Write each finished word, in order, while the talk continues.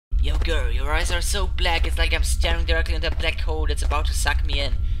Yo girl, your eyes are so black, it's like I'm staring directly into a black hole that's about to suck me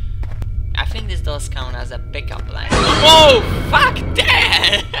in. I think this does count as a pickup line. Oh, fuck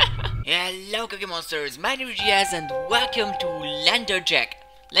that! Hello Cookie Monsters, my name is Jazz and welcome to Landerjack.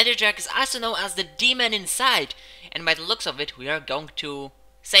 Landerjack is also known as the demon inside, and by the looks of it we are going to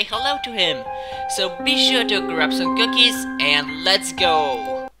say hello to him. So be sure to grab some cookies and let's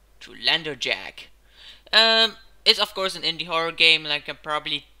go to Landerjack. It's of course an indie horror game, like you can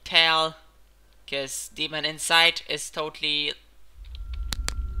probably tell, because Demon Inside is totally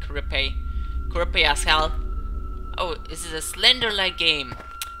creepy as hell. Oh, this is a Slender-like game.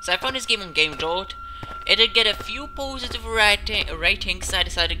 So I found this game on Game Jolt. It did get a few positive ratings, so I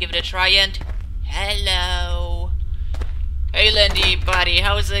decided to give it a try. And hello, hey Landy, buddy,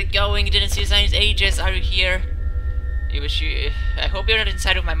 how's it going? Didn't see you in ages. Are you here? I hope you're not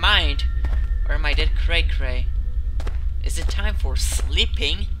inside of my mind, or am I dead cray? Is it time for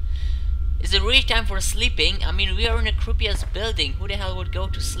sleeping? Is it really time for sleeping? I mean, we are in a creepiest building. Who the hell would go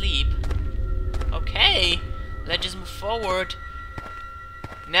to sleep? Okay, let's just move forward.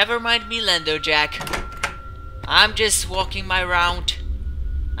 Never mind me, Landerjack. I'm just walking my round.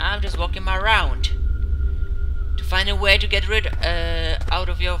 To find a way to get rid out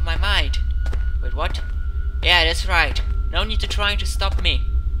of you of my mind. Wait, what? Yeah, that's right. No need to trying to stop me.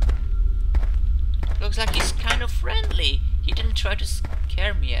 Looks like he's kind of friendly. He didn't try to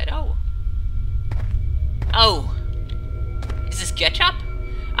scare me at all. Oh, is this ketchup?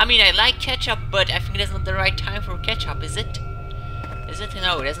 I mean, I like ketchup, but I think that's not the right time for ketchup, is it?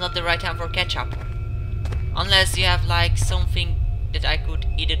 No, that's not the right time for ketchup. Unless you have like something that I could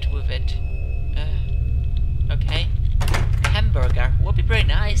eat it with it. Okay. A hamburger would be pretty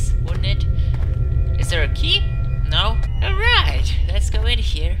nice, wouldn't it? Is there a key? No? Alright, let's go in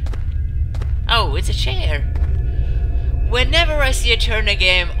here. Oh, it's a chair. Whenever I see a chair in a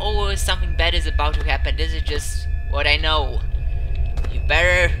game, always something bad is about to happen. This is just what I know. You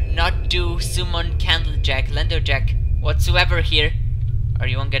better not do summon Candlejack, Landerjack, whatsoever here, or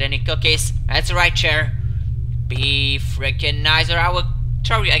you won't get any cookies. That's right, chair. Be freaking nice or I will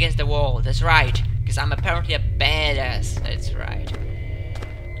throw you against the wall. That's right, because I'm apparently a badass. That's right.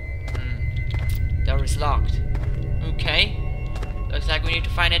 Door is locked. Okay. Looks like we need to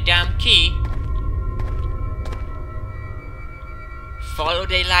find a damn key. Follow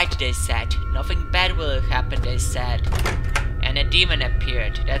the light, they said. Nothing bad will happen, they said. And a demon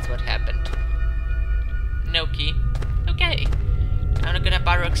appeared. That's what happened. No key. Okay. I'm not gonna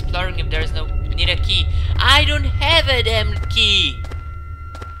bother exploring if there's no need a key. I don't have a damn key!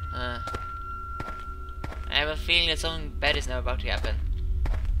 I have a feeling that something bad is now about to happen.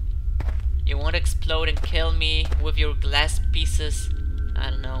 You won't explode and kill me with your glass pieces?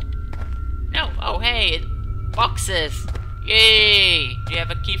 I don't know. No! Oh hey! Boxes! Yay! Do you have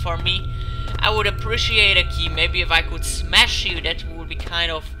a key for me? I would appreciate a key. Maybe if I could smash you, that would be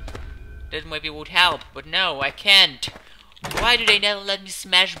kind of... that maybe would help. But no, I can't. Why do they never let me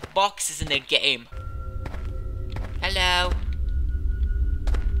smash boxes in the game? Hello?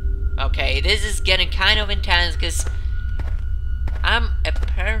 Okay, this is getting kind of intense because I'm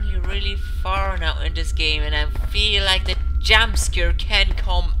apparently really far now in this game and I feel like the jump scare can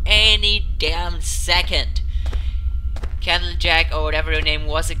come any damn second. Candlejack or whatever your name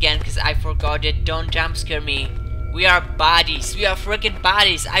was again, because I forgot it. Don't jump scare me. We are buddies. We are freaking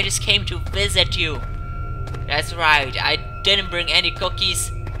buddies. I just came to visit you. That's right. I didn't bring any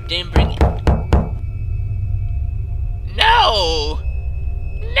cookies. Didn't bring... No!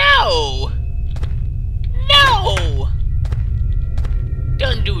 No! No!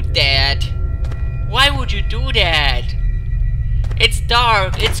 Don't do that. Why would you do that? It's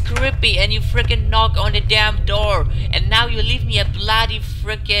dark, it's creepy, and you freaking knock on the damn door, and now you leave me a bloody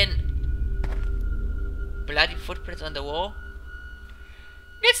freaking... bloody footprints on the wall?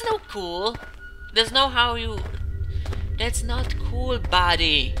 That's no cool. There's no how you... That's not cool,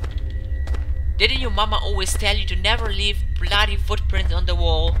 buddy. Didn't your mama always tell you to never leave bloody footprints on the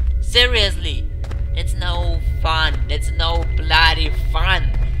wall? Seriously. That's no fun. That's no bloody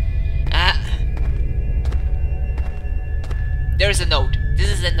fun. There's a note. This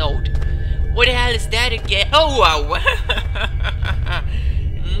is a note. What the hell is that again? Oh wow!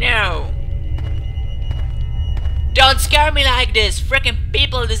 No! Don't scare me like this! Freaking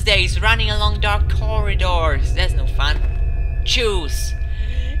people these days running along dark corridors. That's no fun. Choose.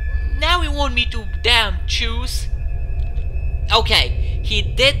 Now you want me to damn choose? Okay, he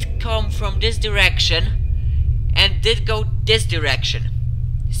did come from this direction and did go this direction.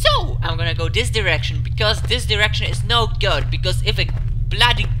 So, I'm gonna go this direction, because this direction is no good, because if a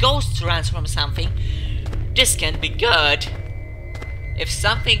bloody ghost runs from something, this can't be good. If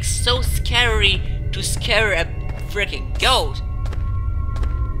something's so scary to scare a freaking goat,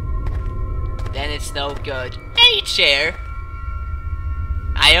 then it's no good. Hey, chair!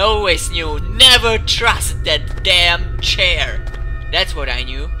 I always knew, never trust that damn chair. That's what I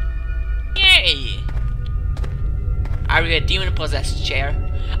knew. Yay! Are you a demon-possessed chair?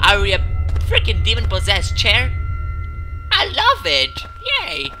 Are you a freaking demon-possessed chair? I love it!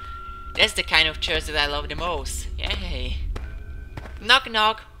 Yay! That's the kind of chairs that I love the most. Yay! Knock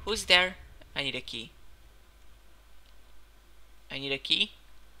knock. Who's there? I need a key. I need a key?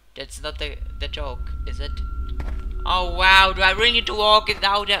 That's not the joke, is it? Oh wow, do I really need to walk it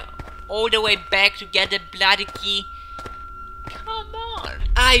out all the way back to get the bloody key? Come on.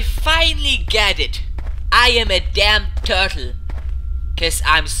 I finally get it. I am a damn turtle. 'Cause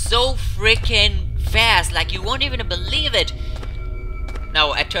I'm so freaking fast, like you won't even believe it.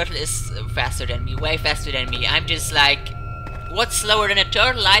 No, a turtle is faster than me, way faster than me. I'm just like, what's slower than a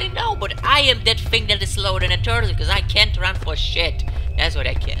turtle? I don't know, but I am that thing that is slower than a turtle because I can't run for shit. That's what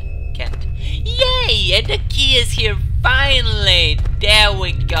I can't. Yay! And the key is here finally. There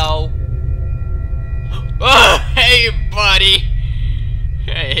we go. Oh, hey buddy.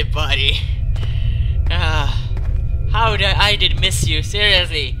 Hey buddy. I did miss you,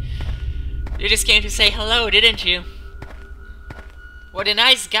 seriously. You just came to say hello, didn't you? What a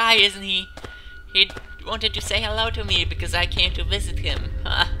nice guy, isn't he? He wanted to say hello to me because I came to visit him.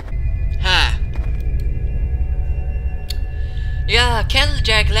 Huh. Yeah,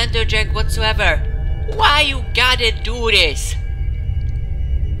 Candlejack, Landerjack, whatsoever. Why you gotta do this?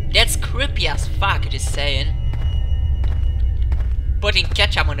 That's creepy as fuck, just saying. Putting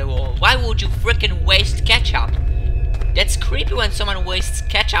ketchup on the wall. Why would you freaking waste ketchup? That's creepy when someone wastes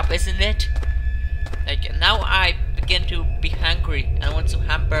ketchup, isn't it? Like, now I begin to be hungry and I want some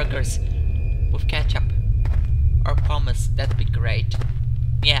hamburgers with ketchup. Or pommes, that'd be great.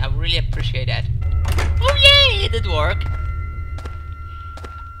 Yeah, I really appreciate that. Oh yay, it did work.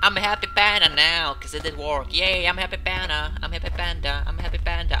 I'm a happy panda now, cause it did work. Yay, I'm a happy panda. I'm a happy panda. I'm a happy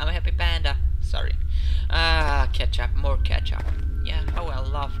panda. I'm a happy panda. Sorry. Ketchup, more ketchup. Yeah, oh, I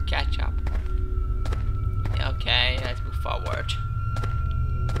love ketchup. Okay, let's move forward.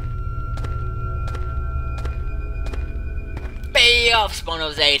 Pay off, spawn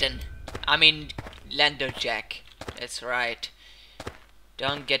of Satan. I mean, Landerjack. That's right.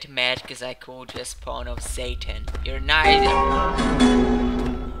 Don't get mad cause I called you a spawn of Satan. You're neither.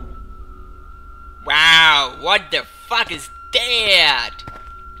 Wow, what the fuck is that?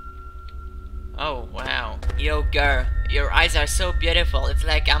 Oh wow. Yo girl, your eyes are so beautiful. It's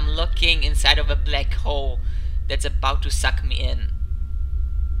like I'm looking inside of a black hole that's about to suck me in.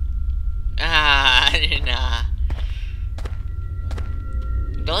 Nah.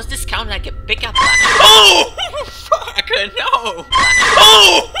 Does this count like a pickup line? Oh! Fuck, no!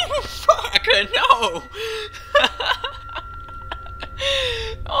 Oh! Fuck, no!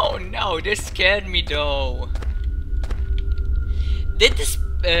 Oh no, this scared me though. Did this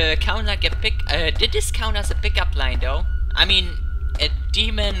count like a did this count as a pickup line though? I mean, a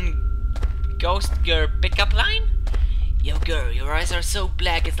demon ghost girl pickup line? Yo girl, your eyes are so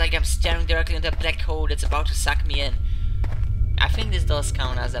black, it's like I'm staring directly into a black hole that's about to suck me in. I think this does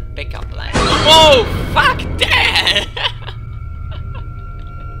count as a pickup line. Oh, fuck that!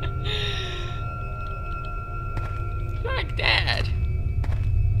 Fuck that.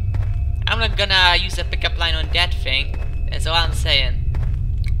 I'm not gonna use a pickup line on that thing. That's all I'm saying.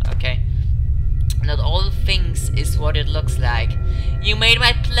 Okay. Not all things is what it looks like. You made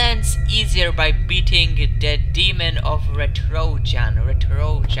my plans easier by beating the demon of Retrojan.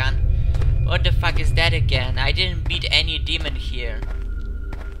 Retrojan? What the fuck is that again? I didn't beat any demon here.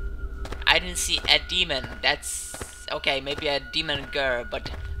 I didn't see a demon. That's... okay, maybe a demon girl,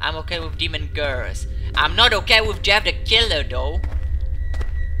 but I'm okay with demon girls. I'm not okay with Jeff the Killer though.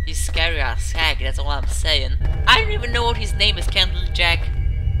 He's scary as heck, that's all I'm saying. I don't even know what his name is, Candlejack.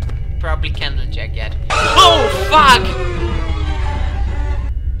 Probably Candlejack yet. Oh fuck!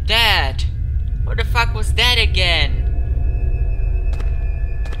 That! What the fuck was that again?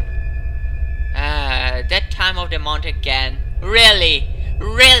 That time of the month again. Really?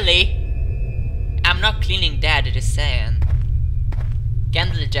 Really? I'm not cleaning that, it is saying.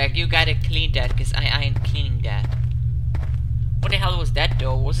 Candlejack, you gotta clean that, cause I ain't cleaning that. What the hell was that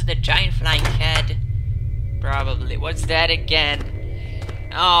though? Was it a giant flying head? Probably. What's that again?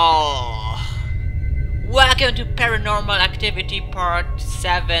 Oh. Welcome to Paranormal Activity Part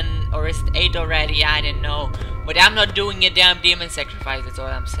 7. Or is it 8 already? I don't know. But I'm not doing a damn demon sacrifice, that's all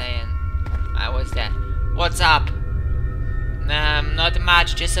I'm saying. What's that? What's up? Not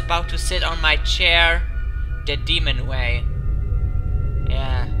much. Just about to sit on my chair the demon way.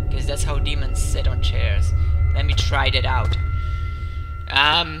 Yeah, because that's how demons sit on chairs. Let me try that out.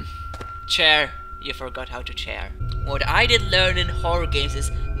 Chair. You forgot how to chair. What I did learn in horror games is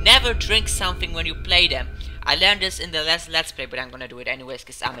never drink something when you play them. I learned this in the last Let's Play, but I'm gonna do it anyways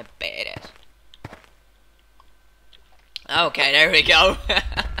because I'm a badass. Okay, there we go.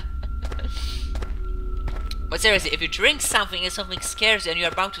 But seriously, if you drink something and something scares you and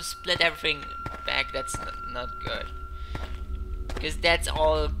you're about to split everything back, that's not good. Because that's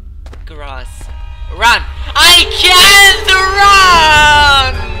all gross. Run! I can't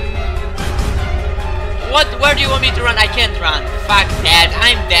run! What? Where do you want me to run? I can't run. Fuck that.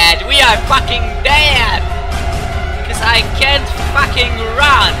 I'm dead. We are fucking dead! Because I can't fucking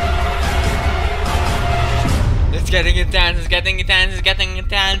run! It's getting intense, it's getting intense, it's getting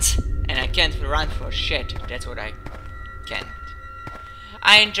intense. And I can't run for shit. That's what I can't.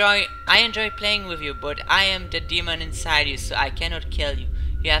 I enjoy playing with you, but I am the demon inside you, so I cannot kill you.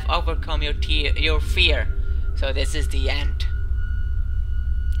 You have overcome your fear. So this is the end.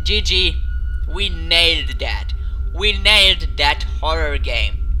 GG. We nailed that. We nailed that horror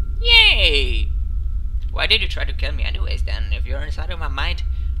game. Yay! Why did you try to kill me anyways then? If you're inside of my mind,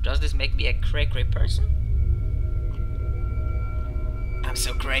 does this make me a cray-cray person? I'm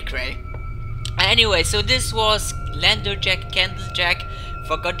so cray-cray. Anyway, so this was Landerjack, Candlejack.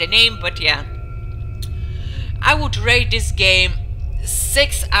 Forgot the name, but yeah. I would rate this game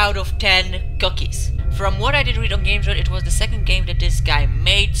 6 out of 10 cookies. From what I did read on GameShot, it was the second game that this guy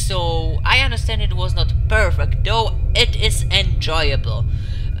made, so I understand it was not perfect, though it is enjoyable.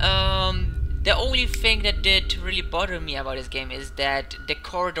 The only thing that did really bother me about this game is that the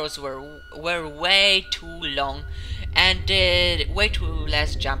corridors were way too long and did way too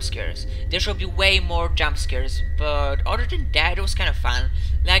less jump scares. There should be way more jump scares, but other than that it was kind of fun.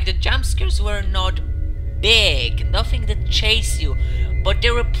 Like, the jump scares were not big, nothing that chase you, but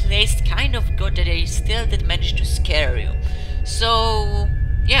they were placed kind of good that they still did manage to scare you. So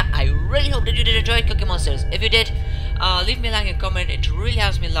yeah, I really hope that you did enjoy Cookie Monsters. If you did, leave me a like and comment, it really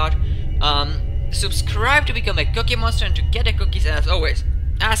helps me a lot. Subscribe to become a Cookie Monster and to get the cookies, and as always,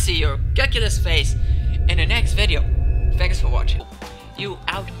 I'll see your cookieless face in the next video. Thanks for watching. You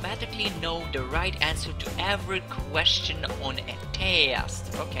automatically know the right answer to every question on a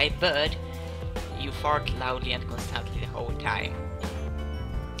test. Okay, but you fart loudly and constantly the whole time.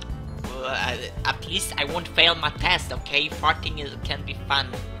 Well, at least I won't fail my test, okay? Farting can be fun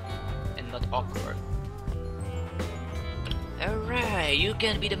and not awkward. Alright, you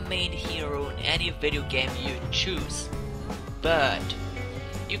can be the main hero in any video game you choose, but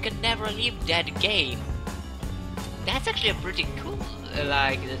you can never leave that game. That's actually a pretty cool,